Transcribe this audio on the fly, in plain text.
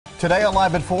Today on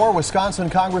Live at 4, Wisconsin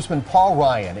Congressman Paul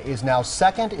Ryan is now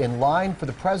second in line for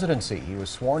the presidency. He was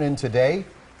sworn in today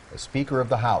as Speaker of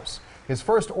the House. His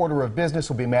first order of business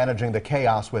will be managing the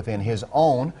chaos within his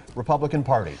own Republican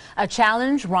Party. A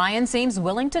challenge Ryan seems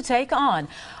willing to take on.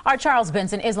 Our Charles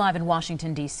Benson is live in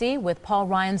Washington, D.C. with Paul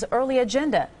Ryan's early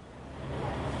agenda.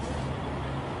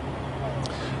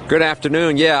 Good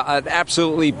afternoon. Yeah, an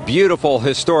absolutely beautiful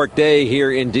historic day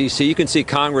here in D.C. You can see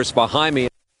Congress behind me.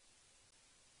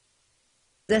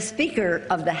 The Speaker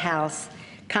of the House,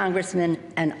 Congressman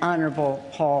and Honorable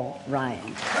Paul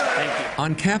Ryan. Thank you.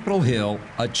 On Capitol Hill,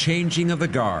 a changing of the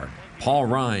guard. Paul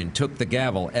Ryan took the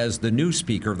gavel as the new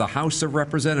Speaker of the House of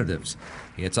Representatives.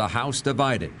 It's a House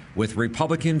divided, with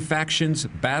Republican factions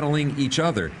battling each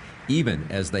other, even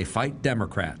as they fight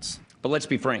Democrats. But let's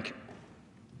be frank.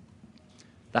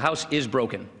 The House is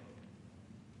broken.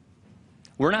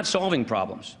 We're not solving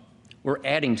problems. We're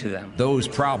adding to them. Those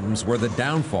problems were the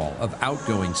downfall of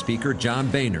outgoing Speaker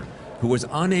John Boehner, who was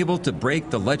unable to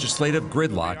break the legislative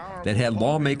gridlock that had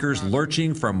lawmakers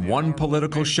lurching from one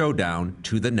political showdown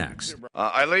to the next.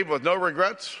 I leave with no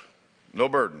regrets, no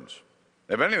burdens.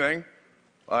 If anything,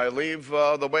 I leave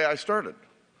the way I started.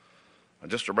 I'm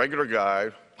just a regular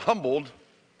guy, humbled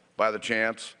by the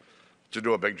chance to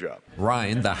do a big job.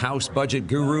 Ryan, the House budget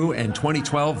guru and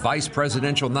 2012 vice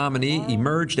presidential nominee,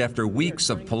 emerged after weeks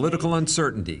of political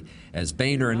uncertainty as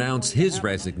Boehner announced his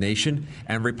resignation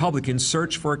and Republicans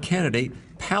searched for a candidate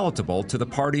palatable to the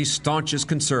party's staunchest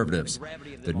conservatives.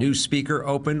 The new Speaker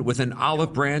opened with an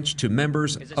olive branch to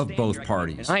members of both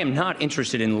parties. I am not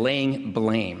interested in laying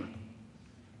blame.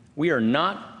 We are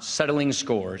not settling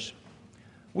scores.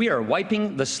 We are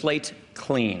wiping the slate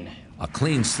clean. A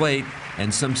clean slate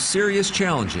and some serious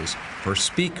challenges for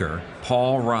Speaker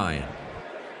Paul Ryan.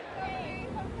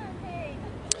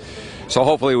 So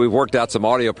hopefully we've worked out some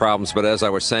audio problems, but as I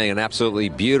was saying, an absolutely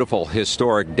beautiful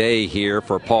historic day here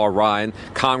for Paul Ryan.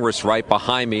 Congress right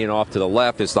behind me and off to the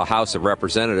left is the House of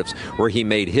Representatives, where he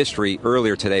made history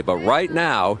earlier today. But right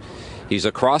now, he's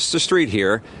across the street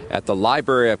here at the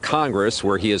Library of Congress,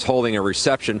 where he is holding a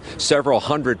reception. Several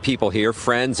hundred people here,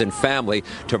 friends and family,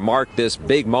 to mark this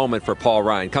big moment for Paul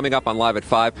Ryan. Coming up on Live at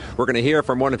 5, we're going to hear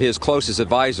from one of his closest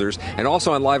advisors. And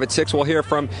also on Live at 6, we'll hear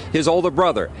from his older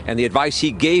brother and the advice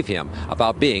he gave him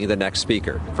about being the next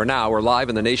speaker. For now, we're live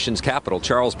in the nation's capital.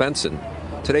 Charles Benson,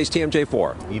 today's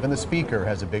TMJ4. Even the Speaker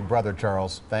has a big brother,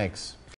 Charles. Thanks.